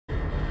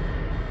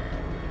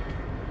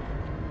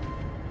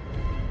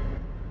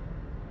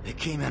It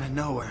came out of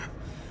nowhere.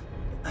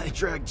 I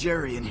dragged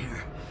Jerry in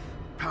here.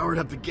 Powered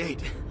up the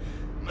gate.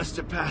 Must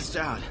have passed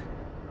out.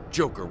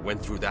 Joker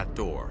went through that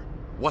door.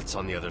 What's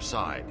on the other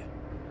side?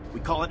 We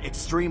call it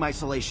extreme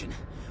isolation.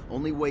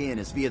 Only way in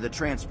is via the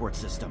transport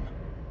system.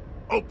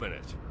 Open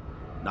it.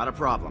 Not a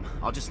problem.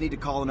 I'll just need to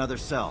call another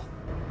cell.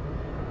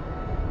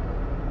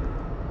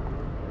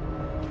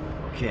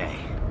 Okay.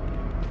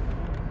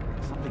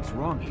 Something's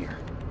wrong here.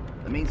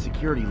 The main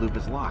security loop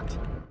is locked.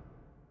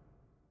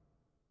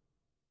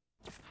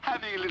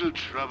 Having a little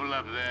trouble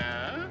up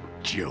there?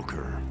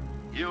 Joker.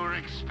 You're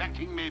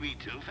expecting maybe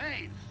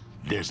Two-Face?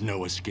 There's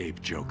no escape,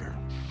 Joker.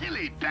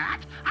 Silly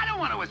bat! I don't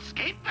want to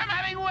escape. I'm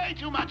having way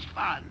too much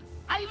fun.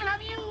 I even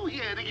have you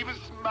here to keep a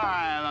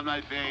smile on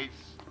my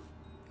face.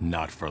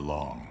 Not for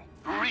long.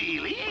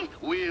 Really?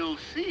 We'll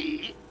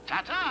see.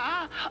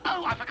 Ta-ta!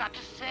 Oh, I forgot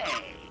to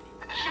say.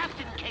 Just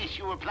in case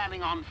you were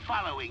planning on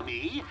following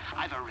me,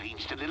 I've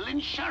arranged a little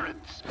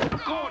insurance.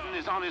 Gordon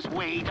is on his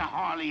way to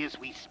Harley as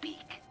we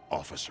speak.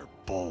 Officer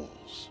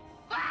Bowles.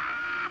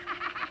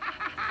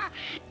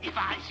 If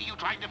I see you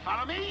trying to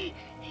follow me,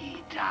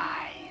 he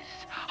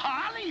dies.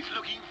 Harley's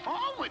looking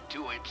forward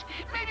to it.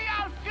 Maybe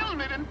I'll film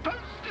it and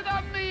post it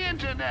on the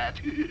internet.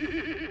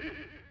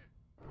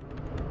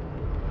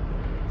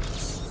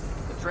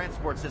 The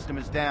transport system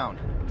is down.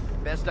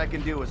 Best I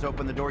can do is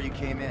open the door you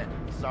came in.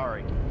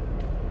 Sorry.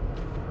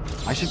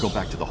 I should go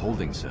back to the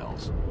holding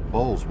cells.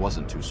 Bowles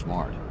wasn't too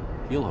smart.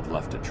 He'll have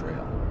left a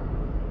trail.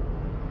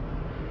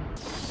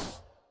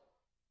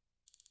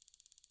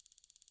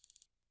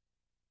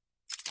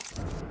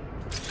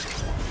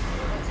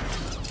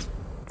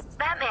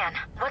 Batman,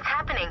 what's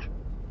happening?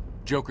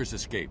 Joker's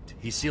escaped.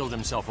 He sealed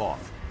himself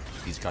off.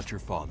 He's got your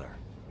father.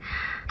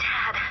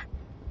 Dad.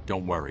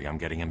 Don't worry, I'm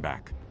getting him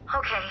back.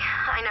 Okay,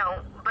 I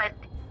know, but...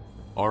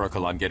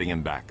 Oracle, I'm getting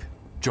him back.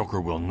 Joker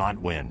will not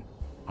win.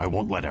 I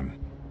won't let him.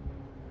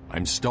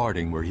 I'm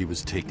starting where he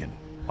was taken.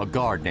 A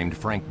guard named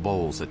Frank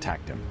Bowles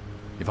attacked him.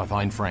 If I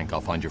find Frank,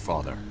 I'll find your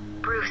father.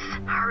 Bruce,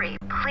 hurry,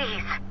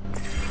 please.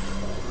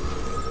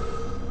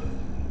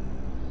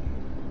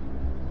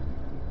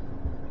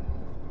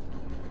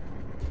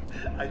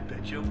 I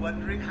bet you're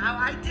wondering how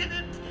I did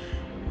it.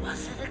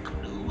 Was it a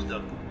clue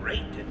the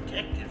great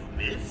detective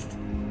missed?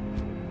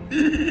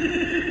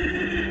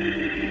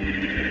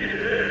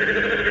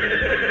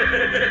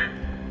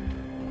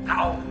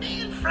 Oh,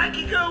 me and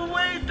Frankie go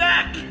way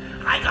back.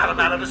 I got him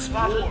out of a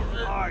spot.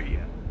 Where are you?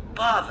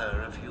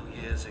 Bother a few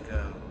years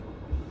ago.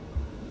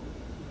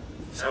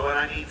 So when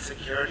I need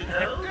security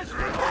codes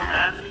or a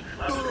badly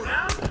clubbed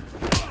around,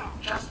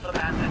 just the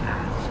man to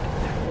ask.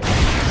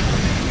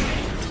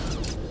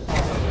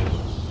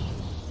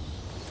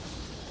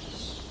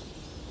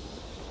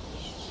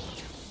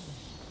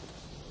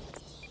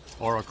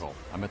 Oracle,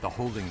 I'm at the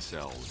holding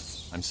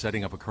cells. I'm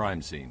setting up a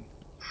crime scene.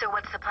 So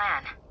what's the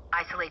plan?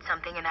 Isolate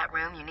something in that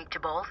room unique to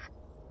Bowles?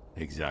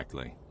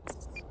 Exactly.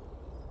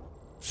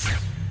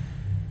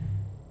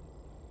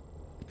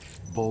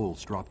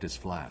 Bowles dropped his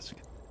flask.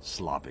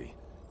 Sloppy.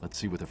 Let's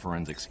see what the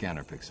forensic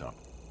scanner picks up.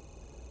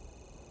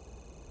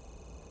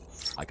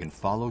 I can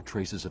follow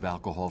traces of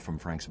alcohol from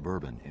Frank's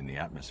bourbon in the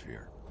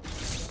atmosphere.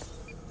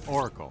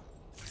 Oracle,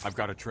 I've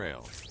got a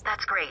trail.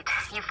 That's great.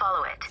 You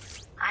follow it.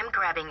 I'm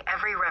grabbing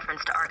every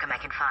reference to Arkham I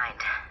can find.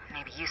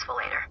 Maybe useful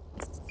later.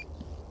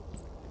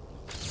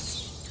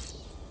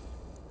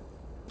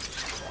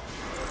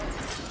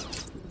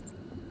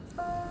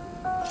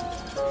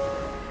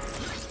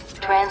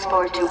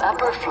 Transport to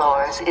upper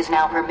floors is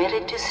now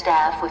permitted to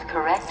staff with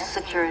correct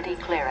security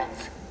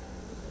clearance.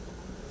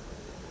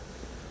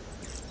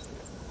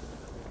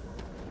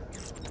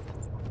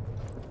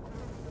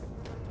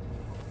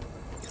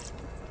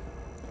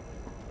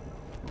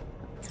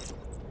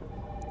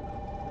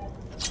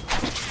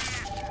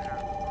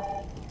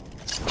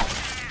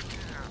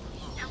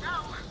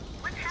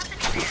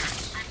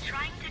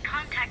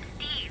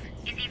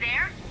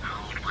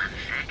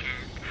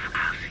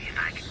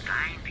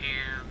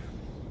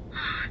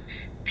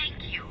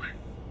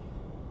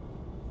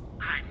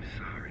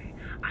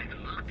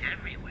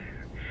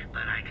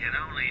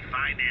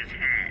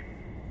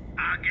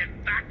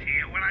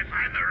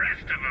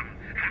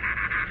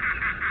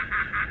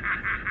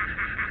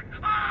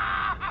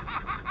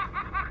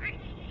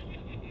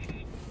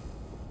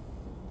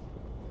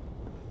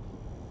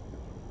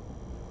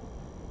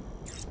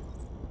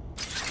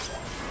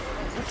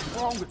 What's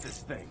wrong with this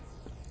thing?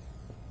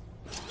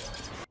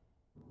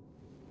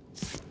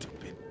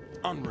 Stupid.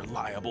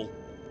 Unreliable.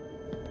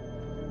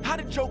 How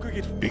did Joker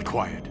get... Be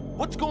quiet.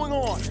 What's going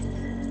on?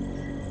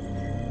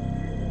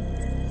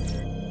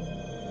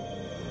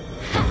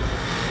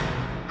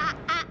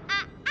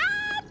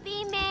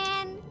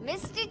 B-Man!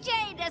 Mr.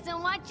 J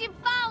doesn't want you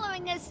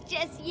following us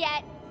just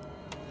yet.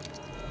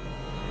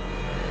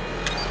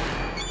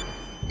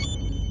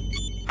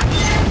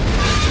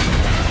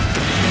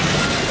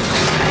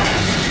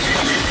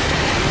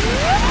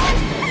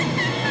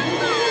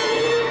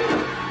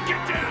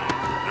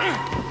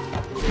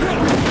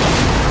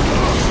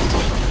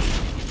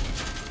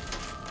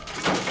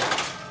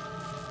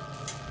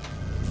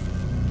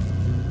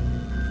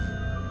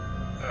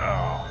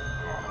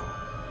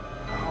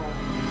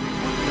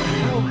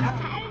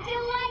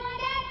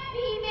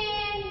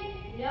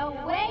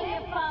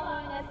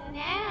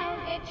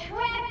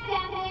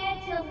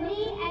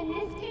 me and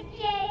Mr.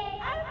 J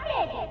are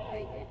ready for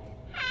you.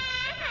 Ha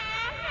ha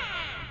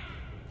ha!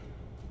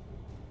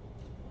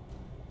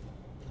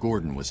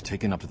 Gordon was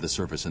taken up to the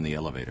surface in the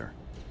elevator.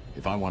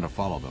 If I want to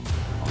follow them,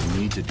 I'll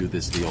need to do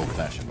this the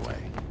old-fashioned way.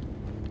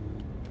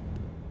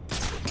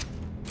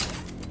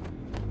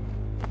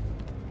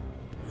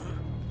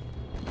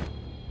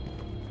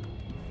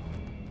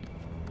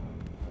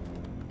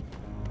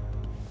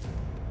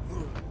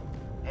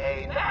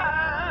 Hey,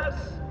 Naz!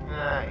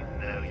 I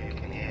know you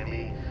can hear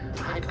me.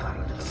 I've got a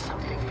little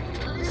something for you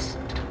to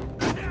listen to.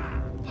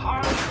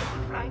 Harley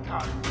and Frank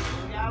are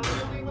now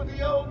living with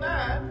the old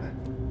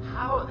man.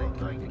 How are they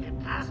going to get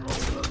past all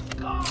those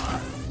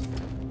guards?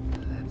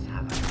 Let's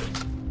have a good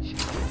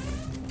chat.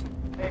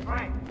 Hey,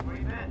 Frank, where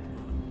you been?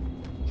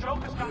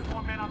 Joker's got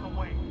more men on the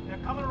way. They're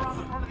coming around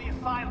the front of the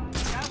asylum. You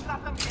gotta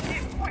stop them. Get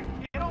in, quick!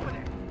 Get over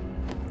there!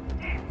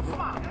 Yeah,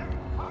 come on,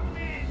 come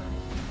in!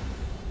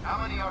 How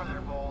many are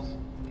there, Bowles?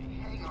 Hey,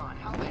 hang on.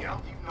 How the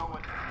hell do you know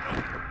what to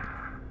do?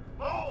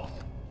 Bowles!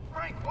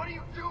 Frank, what are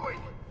you doing?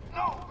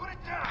 No, put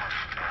it down!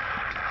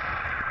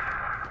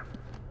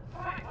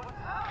 Frank,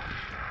 what's up?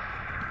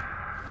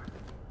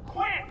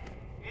 Quick!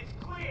 It's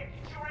clear.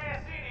 Get your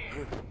ass in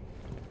here.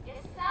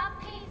 It's some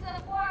piece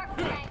of work,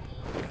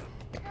 Frankie.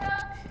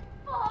 Drugs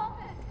fall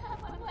for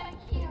someone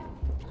like you.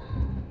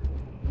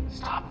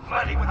 Stop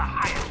flirting with a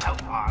higher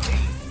help, Harley!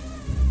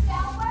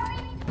 Don't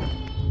worry,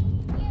 sweetie.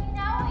 You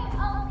know we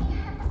only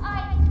have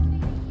eyes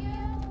for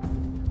you.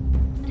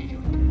 Did you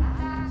hear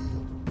that?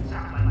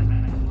 Sounded like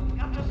that was looking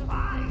up just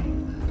fine.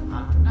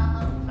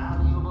 Another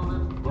valuable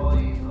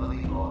employee for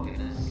the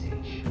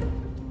organization.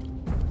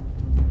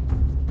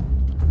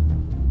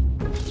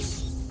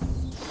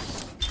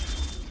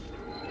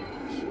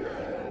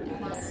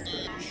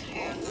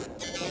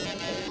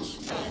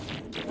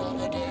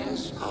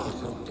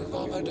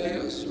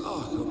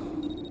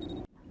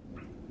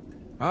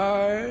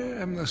 I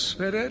am the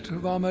spirit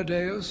of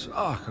Amadeus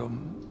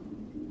Arkham.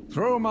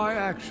 Through my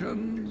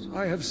actions,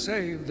 I have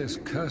saved this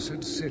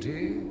cursed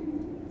city,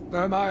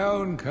 though my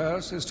own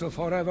curse is to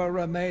forever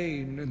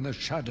remain in the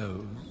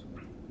shadows.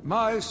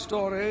 My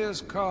story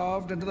is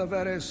carved into the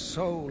very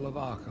soul of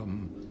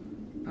Arkham,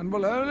 and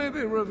will only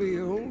be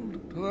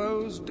revealed to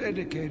those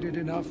dedicated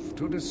enough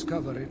to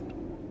discover it.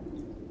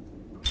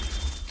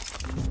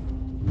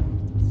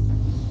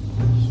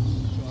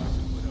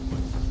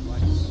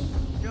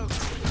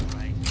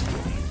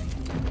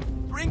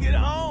 Bring it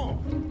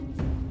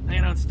on! They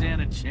don't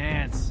stand a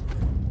chance.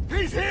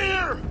 He's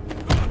here!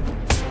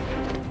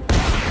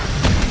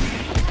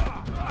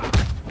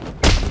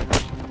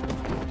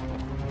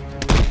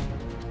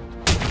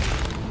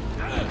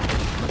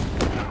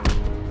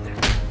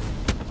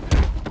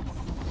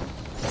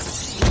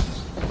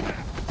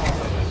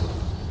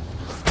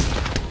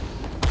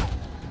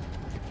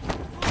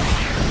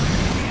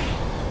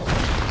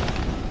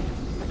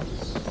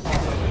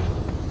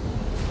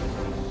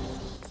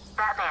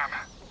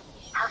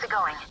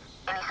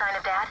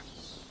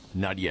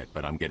 Not yet,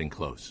 but I'm getting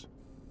close.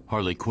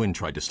 Harley Quinn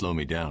tried to slow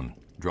me down,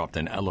 dropped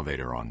an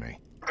elevator on me.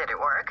 Did it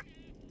work?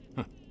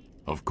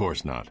 Of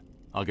course not.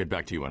 I'll get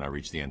back to you when I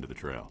reach the end of the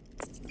trail.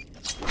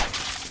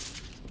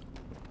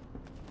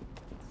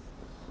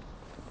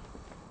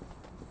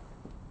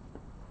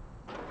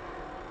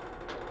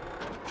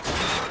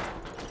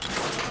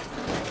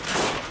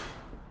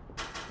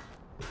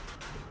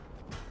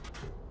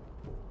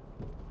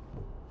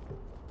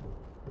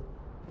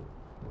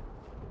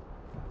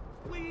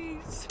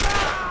 Please!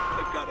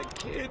 I got a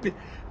kid!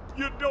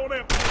 You don't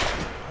have to...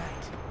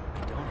 Right. I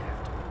don't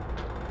have to.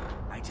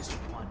 I just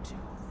want to.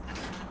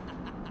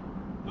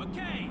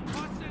 Okay,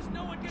 boss says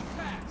no one gets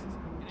past.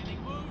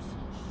 Anything moves,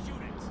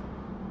 shoot it.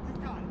 You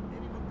got it.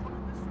 Anyone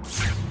coming this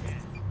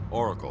way?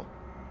 Oracle.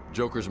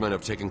 Joker's men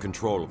have taken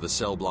control of the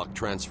cell block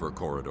transfer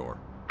corridor.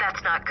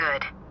 That's not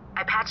good.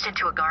 I patched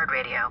into a guard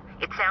radio.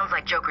 It sounds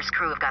like Joker's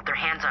crew have got their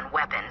hands on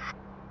weapons.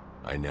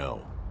 I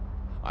know.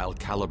 I'll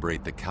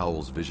calibrate the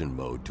Cowl's vision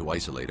mode to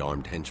isolate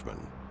armed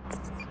henchmen.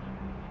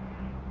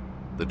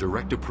 The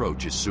direct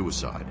approach is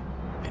suicide.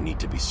 I need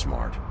to be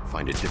smart.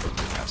 Find a different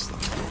way past them.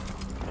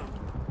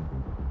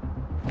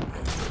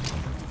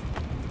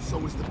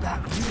 So is the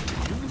back here.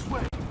 This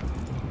way.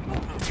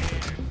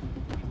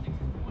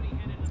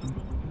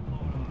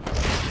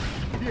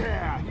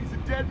 Yeah, he's a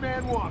dead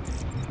man walking.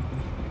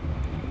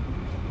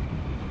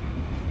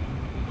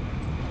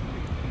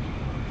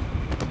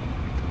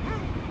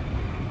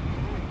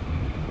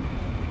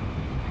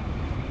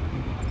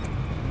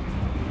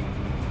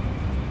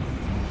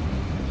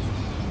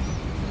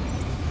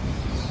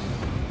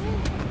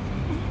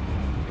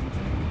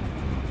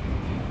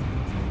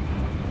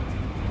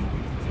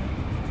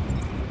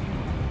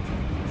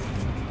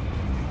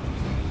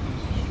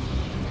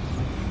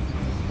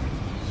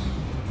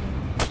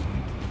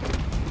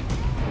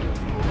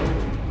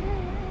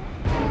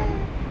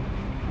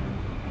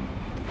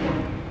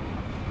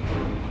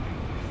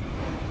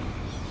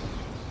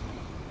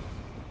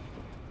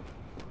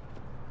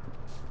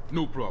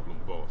 No problem,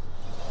 boss.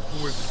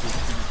 Before everything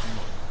finishing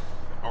up,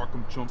 the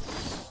Arkham chump...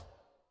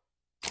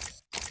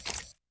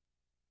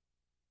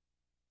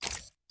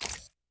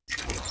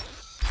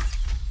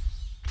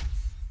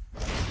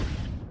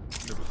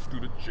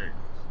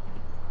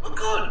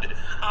 around.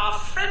 Our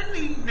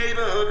friendly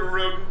neighborhood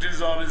rodent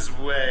is on his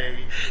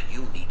way.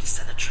 You need to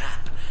set a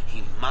trap.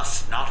 He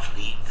must not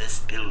leave this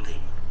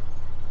building.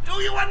 Do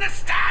you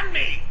understand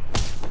me?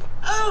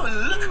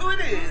 Oh, look who it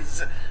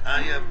is.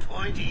 Are your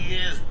pointy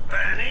ears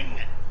burning?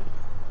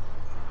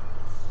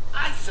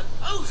 I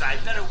suppose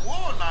I'd better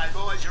warn my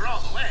boys you're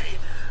on the way.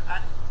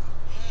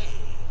 Hey,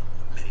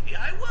 maybe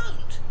I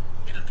won't.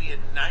 It'll be a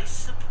nice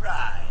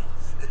surprise.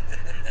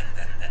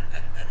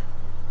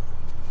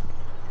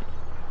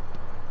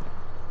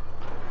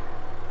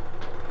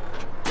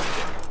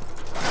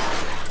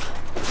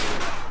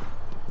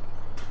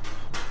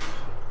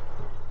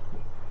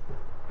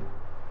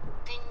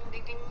 Ding,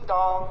 ding, ding,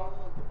 dong.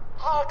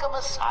 Arkham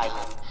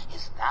Asylum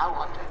is now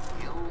under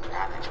new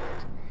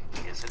management.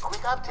 Here's a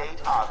quick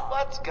update on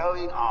what's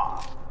going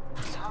on.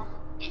 Some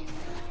idiot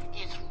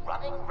is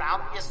running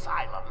around the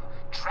asylum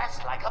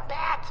dressed like a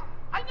bat.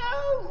 I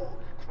know!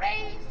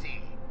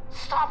 Crazy!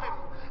 Stop him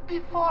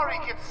before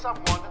he gets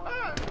someone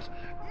hurt.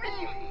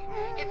 Really,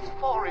 it's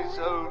for his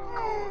own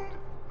good.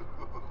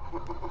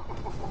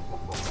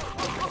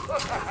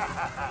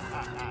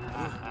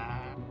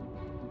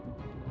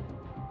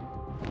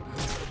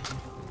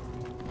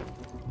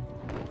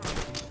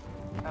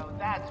 Oh,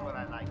 that's what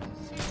I like to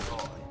see,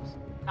 boys.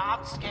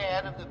 Not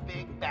scared of the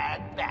big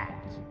bad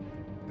bat.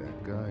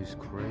 That guy's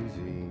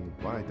crazy.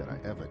 Why did I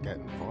ever get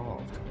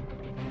involved?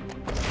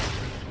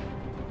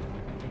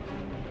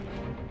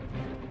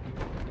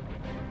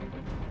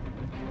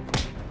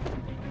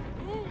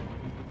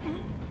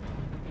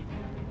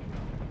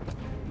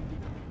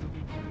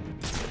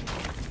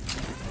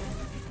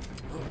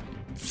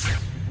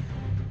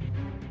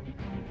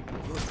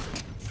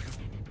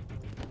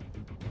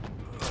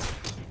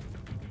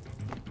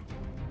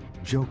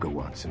 Joker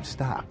wants him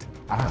stopped.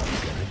 I'm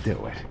gonna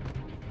do it.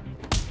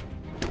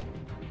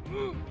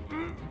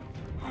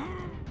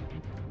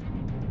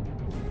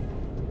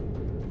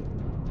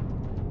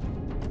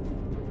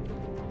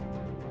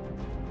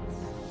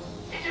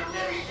 Did you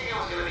really think it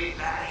was gonna be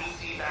that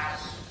easy,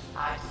 Bat?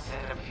 I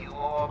sent a few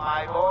more of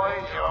my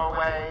boys your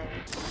way.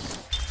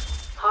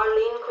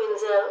 Harleen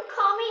Quinzel?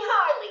 Call me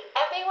Harley.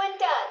 Everyone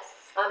does.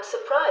 I'm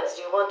surprised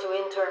you want to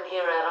intern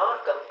here at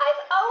Arkham.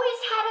 I've always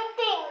had a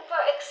thing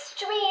for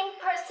extreme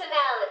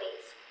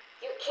personalities.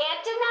 You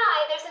can't deny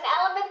there's an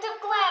element of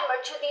glamour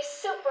to these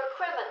super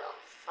criminals.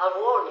 I'll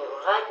warn you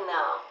right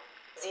now.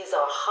 These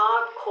are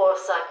hardcore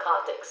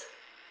psychotics.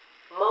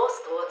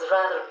 Most would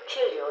rather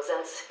kill you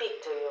than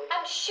speak to you.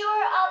 I'm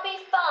sure I'll be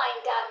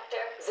fine,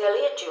 Doctor. They'll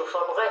eat you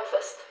for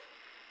breakfast.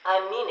 I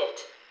mean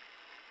it.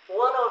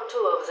 One or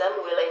two of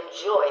them will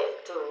enjoy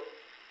it too.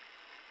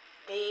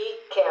 Be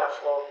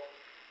careful.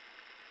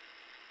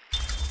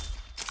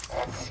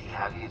 Let's see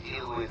how you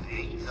deal with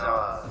these,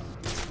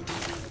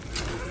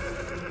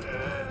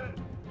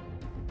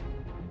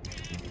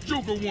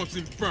 Joker wants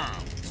him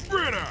found.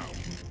 Spread out.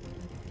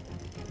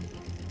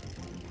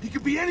 He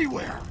could be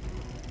anywhere.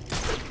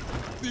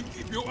 Then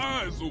keep your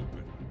eyes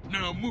open.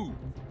 Now move.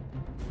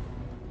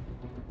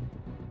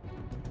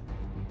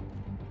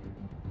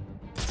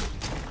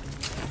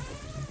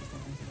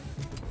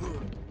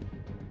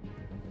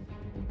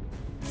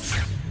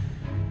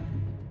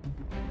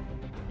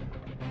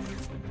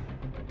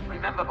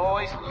 Remember,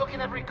 boys, look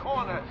in every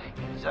corner.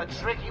 He's a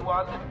tricky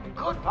one.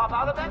 Could pop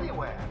out of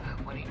anywhere.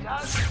 When he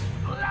does,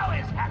 blow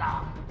his head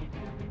off.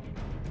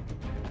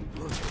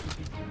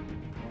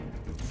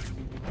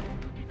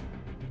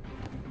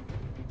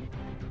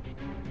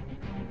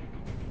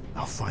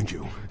 I'll find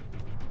you.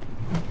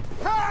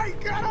 Hey,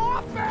 get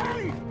off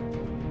me!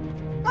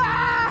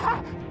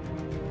 Ah!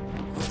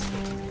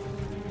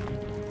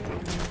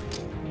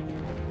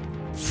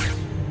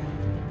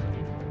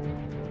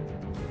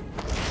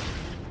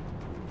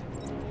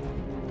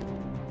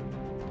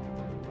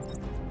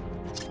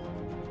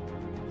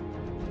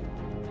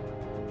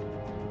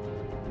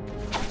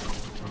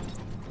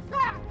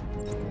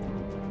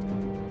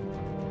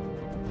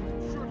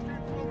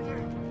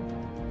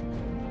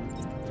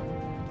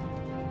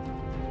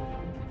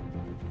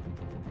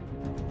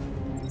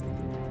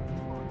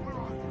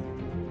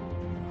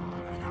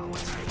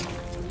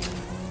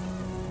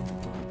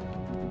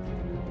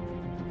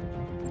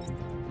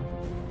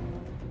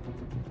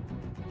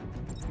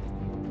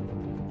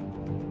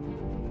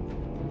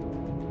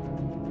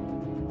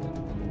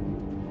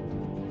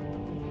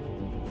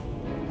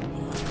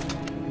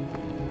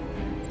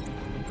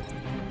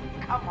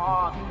 Come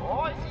on,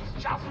 boys,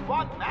 he's just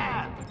one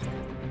man.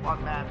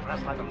 One man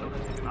dressed like a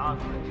lunatic and on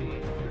for a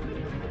team.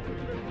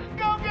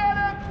 Go get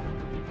him!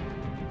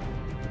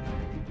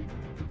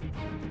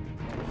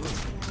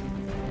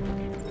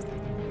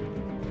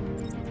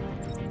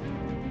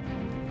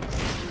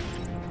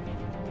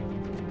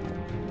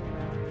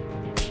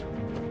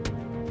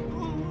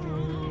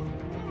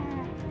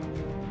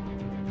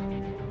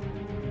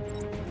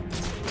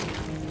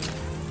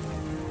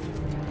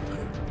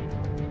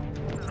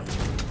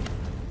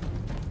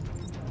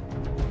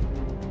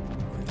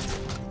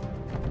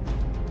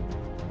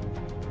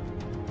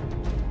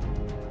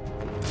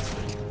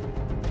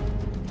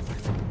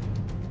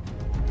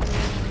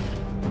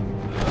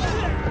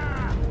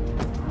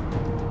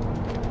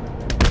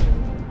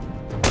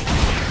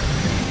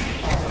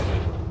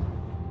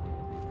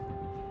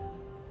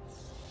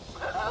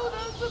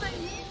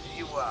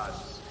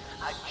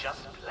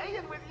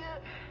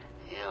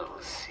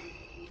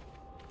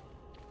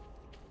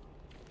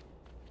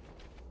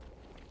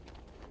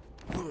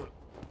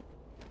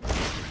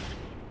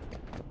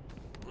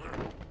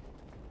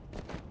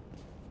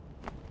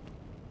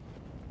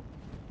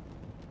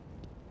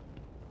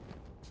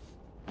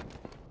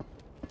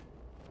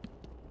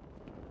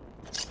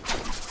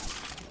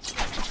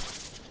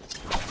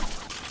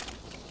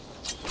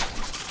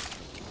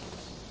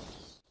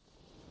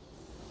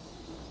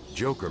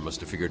 Joker must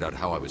have figured out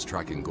how I was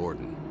tracking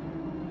Gordon.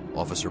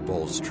 Officer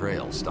Bowles'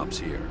 trail stops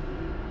here.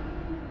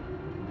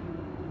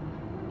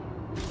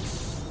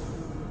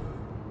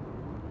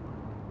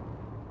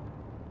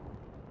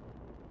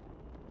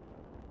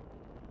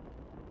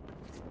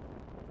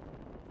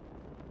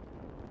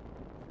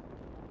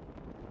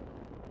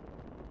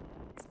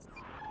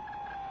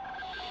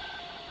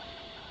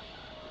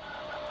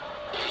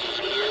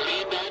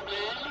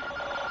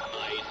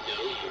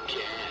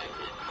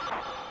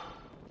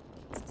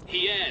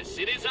 Yes,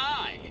 it is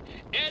I,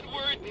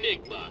 Edward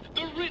Nigma,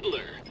 the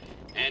Riddler,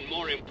 and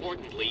more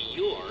importantly,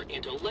 your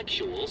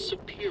intellectual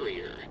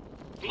superior.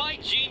 My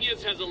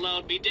genius has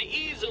allowed me to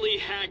easily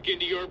hack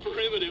into your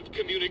primitive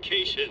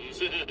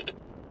communications.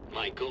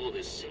 My goal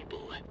is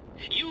simple.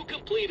 You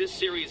complete a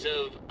series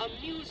of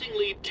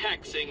amusingly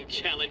taxing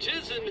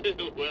challenges and,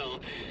 well,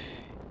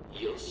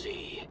 you'll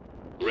see.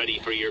 Ready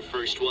for your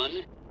first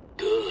one?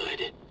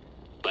 Good.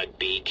 But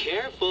be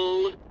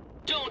careful.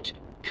 Don't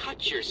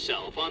cut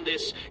yourself on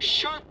this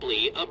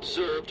sharply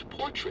observed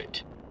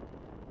portrait.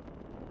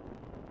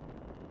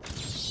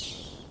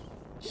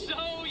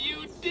 So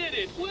you did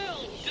it!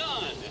 Well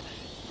done!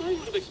 I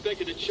would have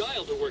expected a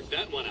child to work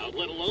that one out,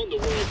 let alone the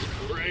world's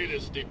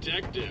greatest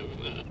detective.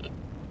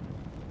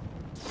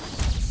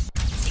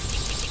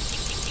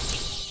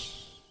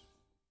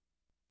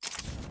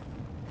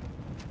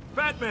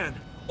 Batman!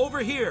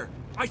 Over here!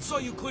 I saw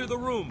you clear the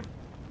room!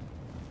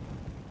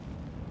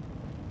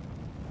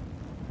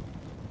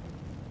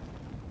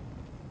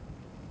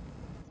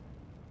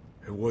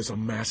 It was a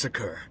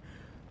massacre.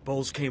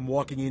 Bowles came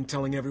walking in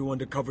telling everyone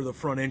to cover the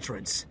front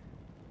entrance.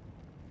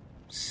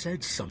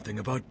 Said something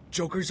about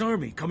Joker's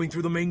army coming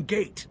through the main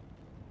gate.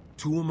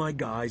 2 of my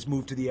guys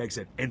moved to the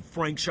exit, and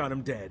Frank shot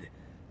him dead.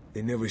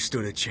 They never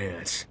stood a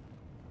chance.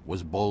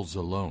 Was Bowles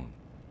alone?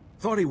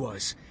 Thought he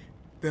was.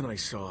 Then I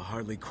saw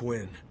Harley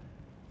Quinn.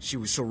 She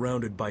was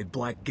surrounded by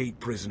Black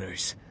Gate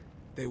prisoners.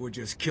 They were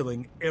just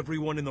killing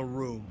everyone in the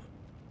room.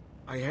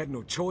 I had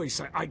no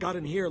choice. I got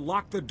in here,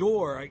 locked the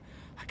door.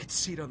 I could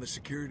see it on the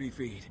security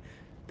feed.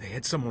 They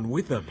had someone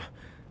with them.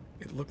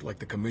 It looked like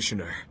the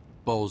commissioner.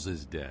 Bowles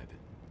is dead.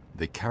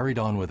 They carried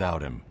on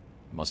without him.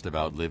 Must have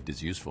outlived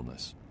his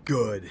usefulness.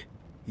 Good.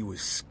 He was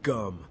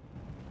scum.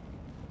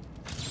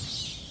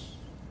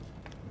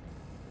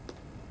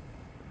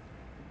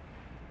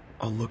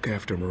 I'll look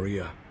after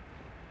Maria.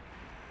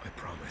 I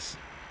promise.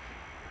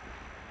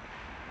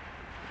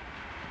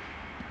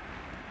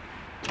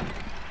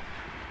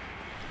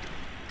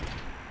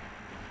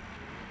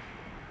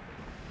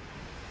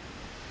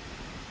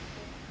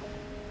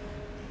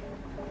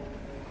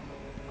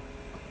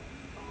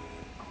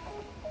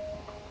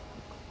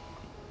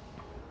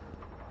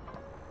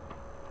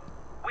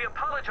 We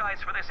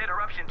apologize for this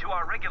interruption to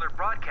our regular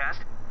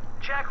broadcast.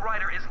 Jack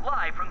Ryder is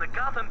live from the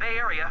Gotham Bay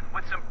area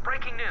with some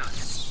breaking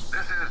news.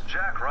 This is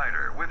Jack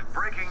Ryder with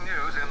breaking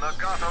news in the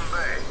Gotham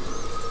Bay.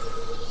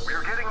 We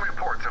are getting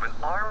reports of an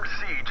armed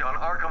siege on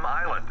Arkham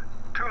Island.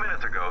 2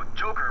 minutes ago,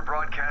 Joker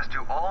broadcast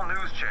to all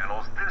news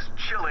channels this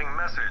chilling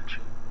message.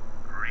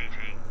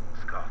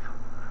 Greetings, Gotham.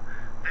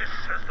 This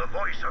is the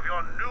voice of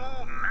your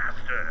new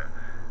master.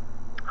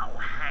 Oh,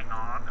 hang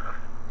on.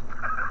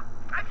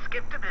 I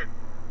skipped a bit.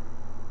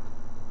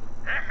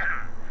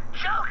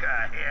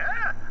 Joker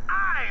here.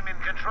 I'm in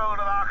control of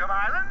Arkham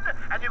Island,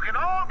 and you can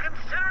all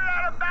consider it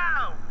out of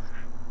bounds.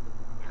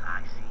 If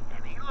I see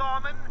any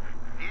lawmen,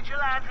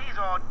 vigilantes,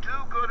 or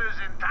do-gooders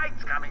in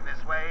tights coming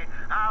this way,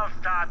 I'll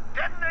start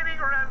detonating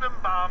random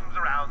bombs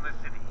around the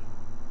city.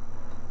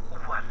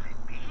 What'll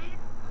it be?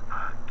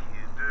 A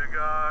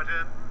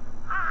kindergarten?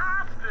 A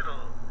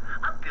hospital?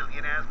 A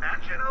billionaire's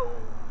mansion? Oh,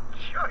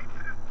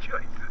 choices,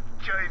 choices,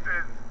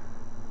 choices.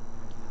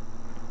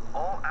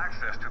 All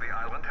access to the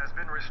island has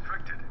been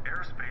restricted.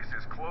 Airspace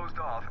is closed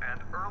off, and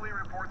early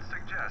reports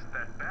suggest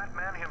that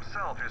Batman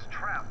himself is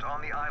trapped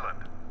on the island.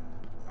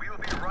 We'll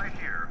be right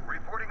here,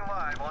 reporting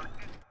live on...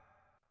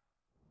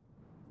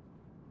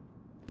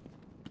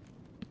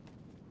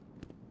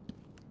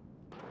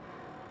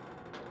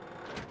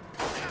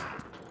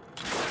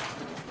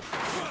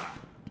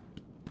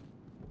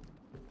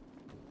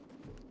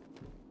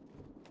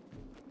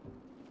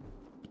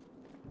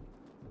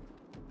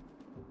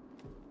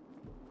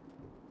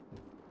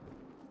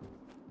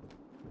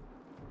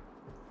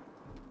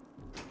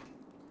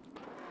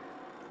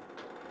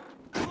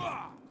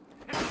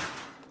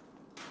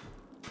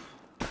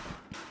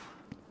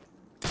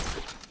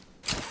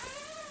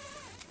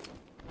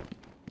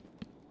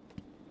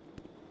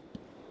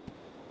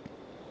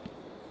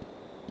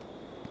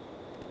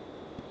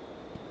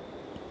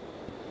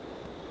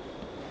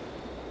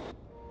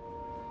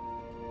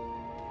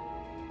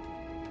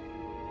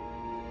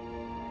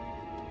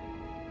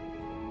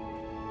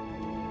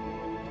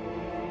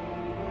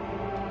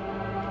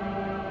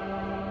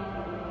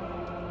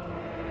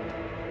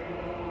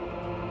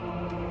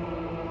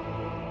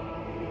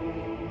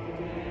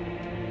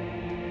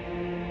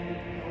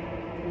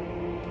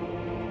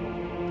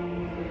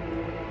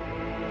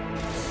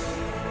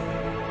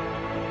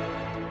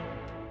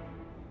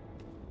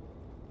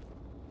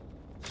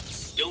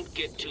 Don't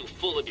get too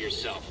full of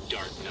yourself,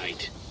 Dark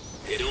Knight.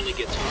 It only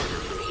gets harder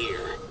from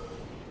here.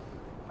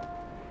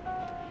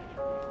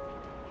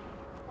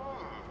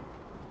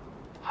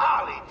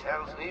 Harley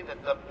tells me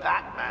that the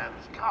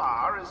Batman's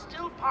car is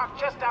still parked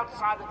just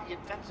outside of the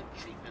intensive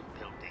treatment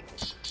building.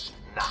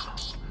 Now,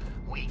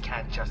 we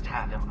can't just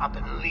have him up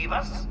and leave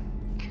us,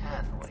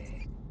 can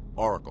we?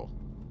 Oracle,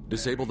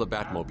 disable the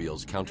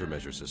Batmobile's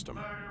countermeasure system.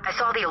 I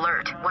saw the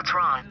alert. What's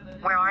wrong?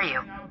 Where are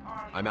you?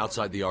 I'm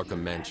outside the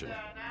Arkham Mansion.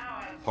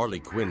 Harley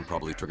Quinn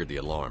probably triggered the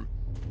alarm.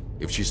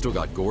 If she's still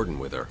got Gordon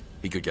with her,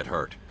 he could get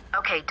hurt.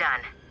 Okay, done.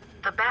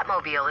 The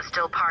Batmobile is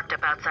still parked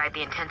up outside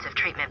the intensive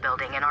treatment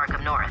building in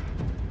Arkham North.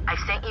 I've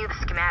sent you the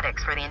schematics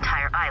for the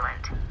entire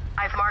island.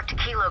 I've marked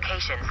key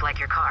locations like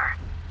your car.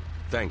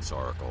 Thanks,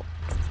 Oracle.